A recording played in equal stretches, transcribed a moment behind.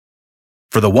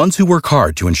For the ones who work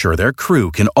hard to ensure their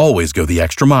crew can always go the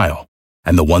extra mile,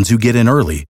 and the ones who get in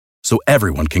early so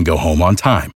everyone can go home on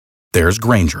time, there's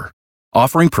Grainger,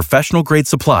 offering professional-grade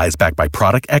supplies backed by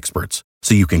product experts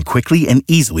so you can quickly and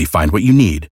easily find what you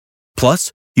need.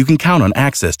 Plus, you can count on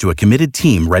access to a committed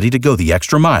team ready to go the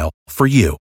extra mile for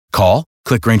you. Call,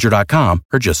 click Grainger.com,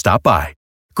 or just stop by.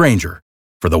 Grainger,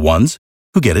 for the ones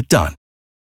who get it done.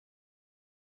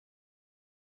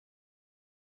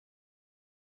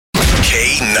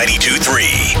 K92.3.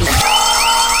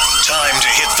 Time to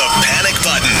hit the panic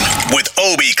button with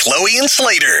Obie, Chloe, and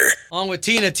Slater. On with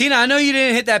Tina. Tina, I know you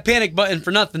didn't hit that panic button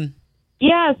for nothing.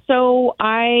 Yeah, so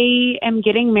I am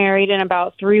getting married in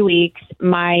about 3 weeks.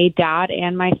 My dad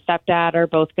and my stepdad are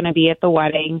both going to be at the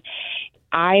wedding.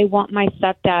 I want my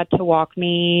stepdad to walk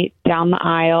me down the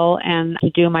aisle and to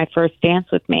do my first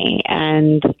dance with me.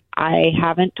 And I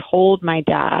haven't told my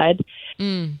dad,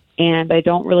 and I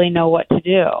don't really know what to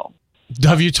do.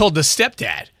 Have you told the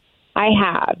stepdad? I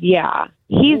have, yeah.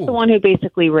 He's the one who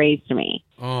basically raised me.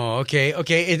 Oh, okay.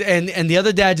 And the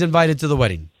other dad's invited to the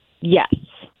wedding? Yes.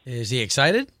 Is he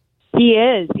excited? He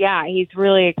is, yeah. He's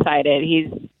really excited. He's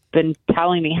been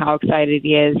telling me how excited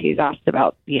he is. He's asked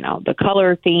about, the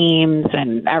color themes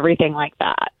and everything like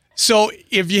that. So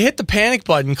if you hit the panic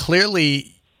button,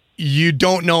 clearly you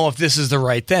don't know if this is the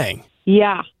right thing.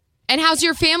 Yeah. And how's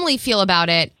your family feel about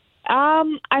it?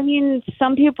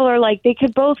 Some people are like, they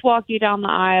could both walk you down the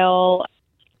aisle,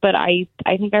 but I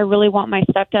think I really want my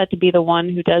stepdad to be the one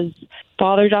who does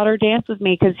father-daughter dance with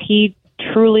me because he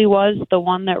truly was the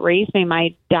one that raised me.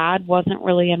 My dad wasn't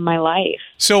really in my life.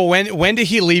 So when did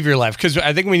he leave your life? Because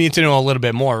I think we need to know a little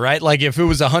bit more, right? Like if it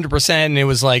was 100% and it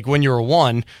was like when you were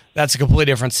 1, that's a completely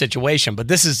different situation. But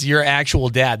this is your actual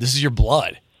dad. This is your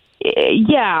blood.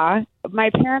 Yeah. My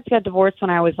parents got divorced when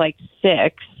I was like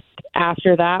 6.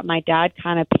 After that, my dad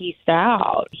kind of pieced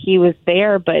out. He was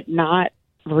there, but not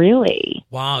really.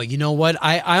 Wow. You know what?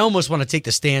 I almost want to take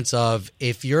the stance of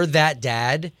if you're that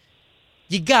dad,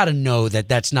 you got to know that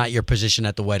that's not your position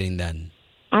at the wedding then.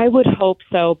 I would hope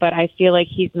so, but I feel like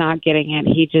he's not getting it.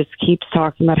 He just keeps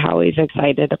talking about how he's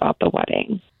excited about the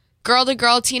wedding. Girl to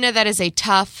girl, Tina, that is a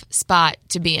tough spot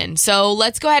to be in. So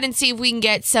let's go ahead and see if we can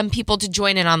get some people to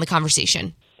join in on the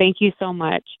conversation. Thank you so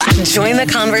much. Join the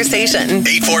conversation.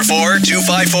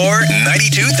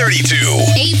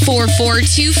 844-254-9232.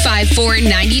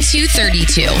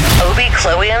 844-254-9232. Obie,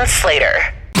 Chloe, and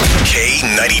Slater.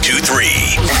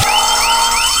 K92.3.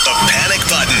 The panic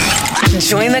button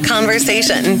Join the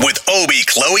conversation. with Obie,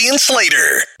 Chloe, and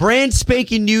Slater. Brand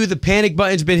spanking new, the panic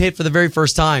button's been hit for the very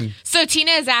first time. So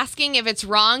Tina is asking if it's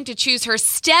wrong to choose her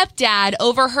stepdad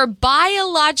over her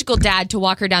biological dad to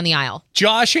walk her down the aisle.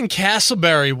 Josh and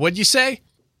Castleberry, what'd you say?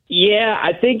 Yeah,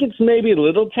 I think it's maybe a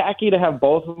little tacky to have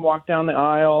both of them walk down the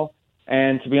aisle.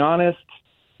 And to be honest,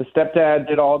 the stepdad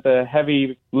did all the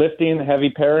heavy lifting, the heavy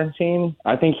parenting.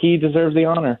 I think he deserves the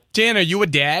honor. Dan, are you a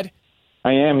dad?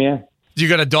 I am, yeah. You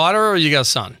got a daughter or you got a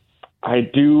son? I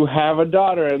do have a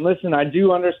daughter. And listen, I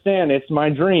do understand it's my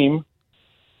dream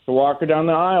to walk her down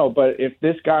the aisle. But if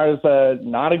this guy is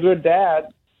not a good dad,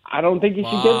 I don't think he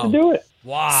should get to do it.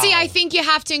 Wow. See, I think you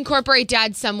have to incorporate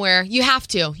dad somewhere. You have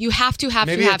to. You have to.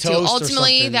 Maybe a to. toast or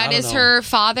Ultimately, something. that I don't is know. her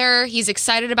father. He's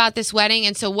excited about this wedding.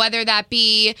 And so whether that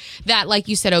be that, like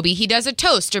you said, Obie, he does a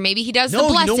toast or maybe he does the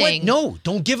blessing. You know what? No,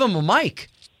 don't give him a mic.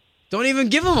 Don't even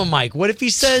give him a mic. What if he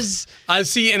says... I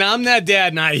see, and I'm that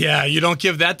dad. Now, yeah, you don't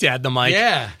give that dad the mic.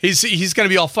 Yeah. He's going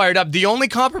to be all fired up. The only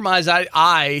compromise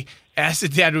I as a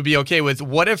dad, would be okay with,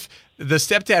 what if the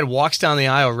stepdad walks down the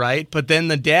aisle, right? But then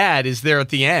the dad is there at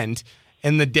the end,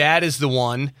 and the dad is the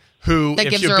one who, That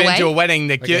if gives you've her been away? to a wedding,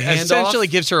 that Like a handoff? essentially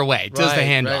gives her away, does the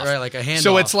handoff. Right, like a handoff.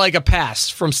 So it's like a pass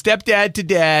from stepdad to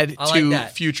dad I like to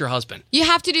that. future husband. You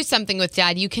have to do something with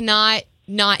dad. You cannot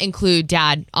not include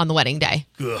dad on the wedding day.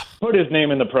 Put his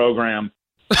name in the program.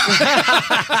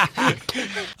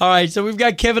 All right, so we've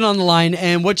got Kevin on the line,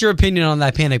 and what's your opinion on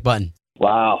that panic button?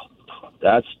 Wow,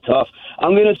 that's tough.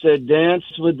 I'm going to say dance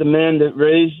with the man that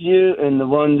raised you and the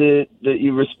one that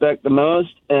you respect the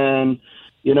most. And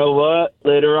you know what?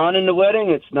 Later on in the wedding,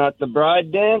 it's not the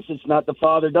bride dance. It's not the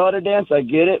father-daughter dance. I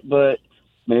get it, but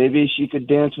maybe she could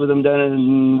dance with him then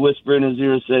and whisper in his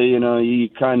ear, say, you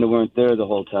kind of weren't there the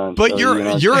whole time. But So, you're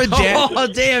a dad. Oh,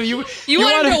 damn. You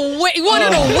wanted to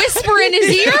whisper in his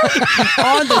ear?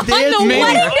 on the dance the maybe.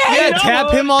 wedding day? Yeah,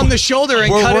 tap him on the shoulder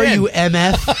and Where cut were in. you,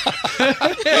 MF?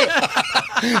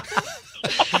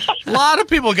 A lot of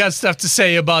people got stuff to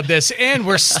say about this, and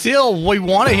we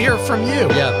want to hear from you.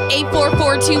 Yeah.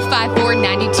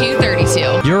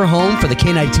 844-254-9232. You're home for the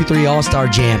K92.3 All-Star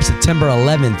Jam, September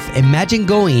 11th. Imagine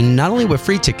going not only with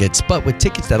free tickets, but with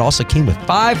tickets that also came with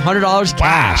 $500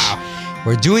 cash. Wow.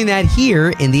 We're doing that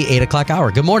here in the 8 o'clock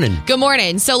hour. Good morning. Good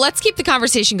morning. So let's keep the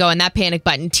conversation going, that panic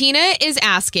button. Tina is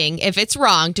asking if it's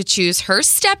wrong to choose her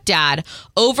stepdad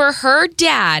over her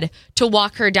dad to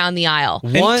walk her down the aisle.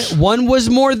 One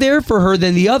was more there for her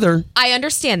than the other. I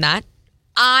understand that.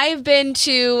 I'm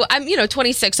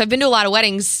 26. I've been to a lot of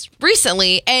weddings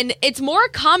recently, and it's more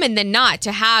common than not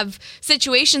to have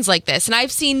situations like this. And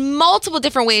I've seen multiple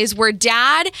different ways where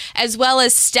dad as well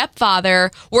as stepfather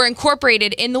were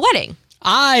incorporated in the wedding.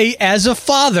 I, as a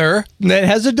father that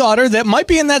has a daughter that might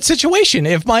be in that situation,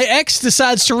 if my ex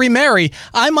decides to remarry,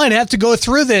 I might have to go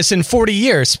through this in 40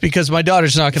 years because my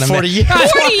daughter's not going to 40 years?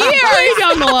 40 years? Way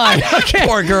down the line. Okay.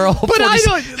 Poor girl. But I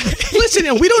don't...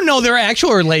 Listen, we don't know their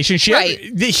actual relationship. Right.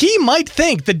 He might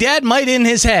think, the dad might in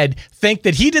his head think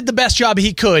that he did the best job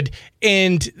he could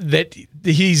and that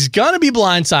he's going to be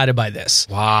blindsided by this.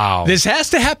 Wow. This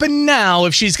has to happen now.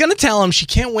 If she's going to tell him, she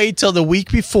can't wait till the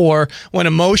week before when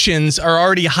emotions are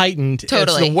already heightened.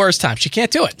 Totally. It's the worst time. She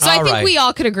can't do it. So I think we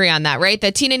all could agree on that, right?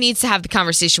 That Tina needs to have the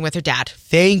conversation with her dad.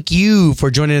 Thank you for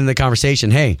joining in the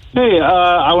conversation. Hey. Hey,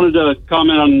 I wanted to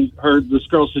comment on this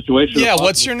girl's situation. Yeah,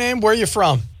 what's your name? Where are you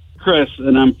from? Chris,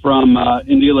 and I'm from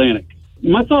Indiana.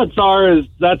 My thoughts are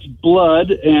that's blood,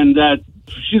 and that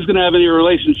if she's going to have any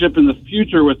relationship in the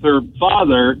future with her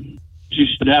father, she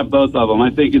should have both of them. I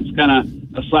think it's kind of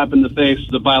a slap in the face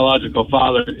to the biological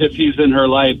father if he's in her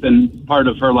life and part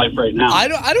of her life right now. I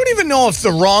don't even know if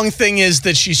the wrong thing is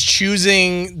that she's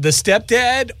choosing the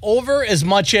stepdad over as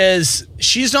much as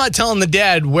she's not telling the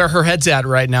dad where her head's at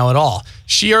right now at all.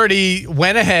 She already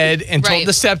went ahead and told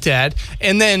the stepdad,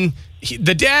 and then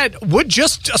the dad would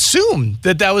just assume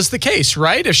that was the case,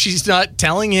 right? If she's not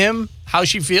telling him how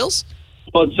she feels.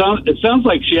 Well, it sounds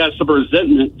like she has some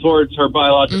resentment towards her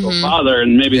biological father,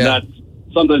 and maybe that's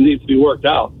something that needs to be worked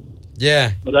out.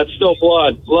 Yeah. But that's still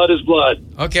blood. Blood is blood.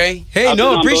 Okay. Hey,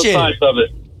 appreciate it. Of it.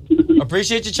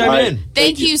 Appreciate you chiming in.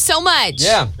 Thank you so much.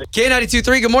 Yeah.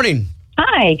 K92.3, good morning.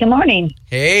 Hi, good morning.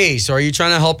 Hey, so are you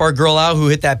trying to help our girl out who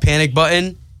hit that panic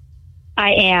button?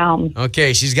 I am.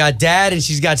 Okay, she's got dad and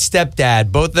she's got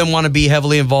stepdad. Both of them want to be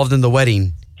heavily involved in the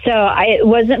wedding. So it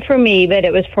wasn't for me, but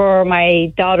it was for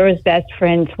my daughter's best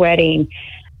friend's wedding.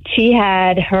 She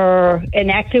had her, and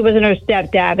actually it wasn't her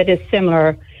stepdad, but it's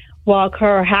similar, walk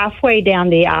her halfway down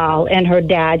the aisle and her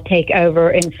dad take over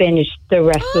and finish the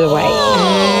rest of the way.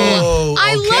 Oh,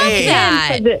 I love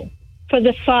that. And for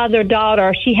the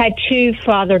father-daughter, she had 2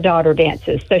 father-daughter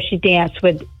dances. So she danced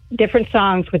with different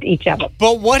songs with each of them.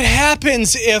 But what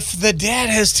happens if the dad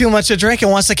has too much to drink and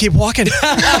wants to keep walking?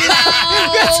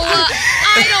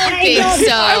 I don't think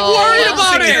so. I'm worried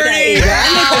about it.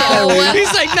 No.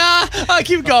 He's like, nah, I'll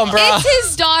keep going, bro. It's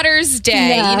his daughter's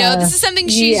day. Yeah. You know, this is something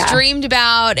she's dreamed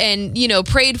about and,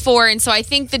 prayed for. And so I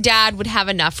think the dad would have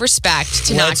enough respect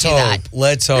to not do that.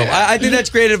 Let's hope. I think that's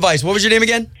great advice. What was your name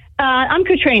again? I'm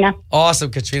Katrina.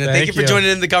 Awesome, Katrina. Thank you for joining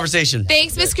in the conversation.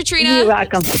 Thanks, Miss Katrina. You're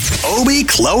welcome. Obie,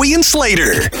 Chloe, and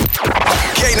Slater.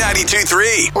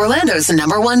 K92.3. Orlando's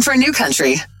 #1 for new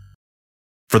country.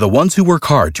 For the ones who work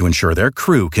hard to ensure their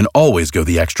crew can always go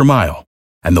the extra mile,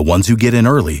 and the ones who get in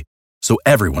early so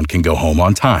everyone can go home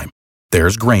on time,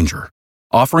 there's Grainger,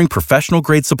 offering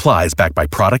professional-grade supplies backed by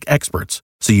product experts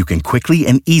so you can quickly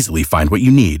and easily find what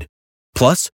you need.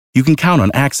 Plus, you can count on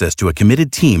access to a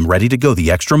committed team ready to go the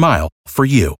extra mile for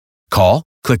you. Call,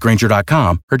 click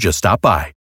Grainger.com, or just stop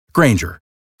by. Grainger,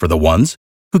 for the ones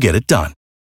who get it done.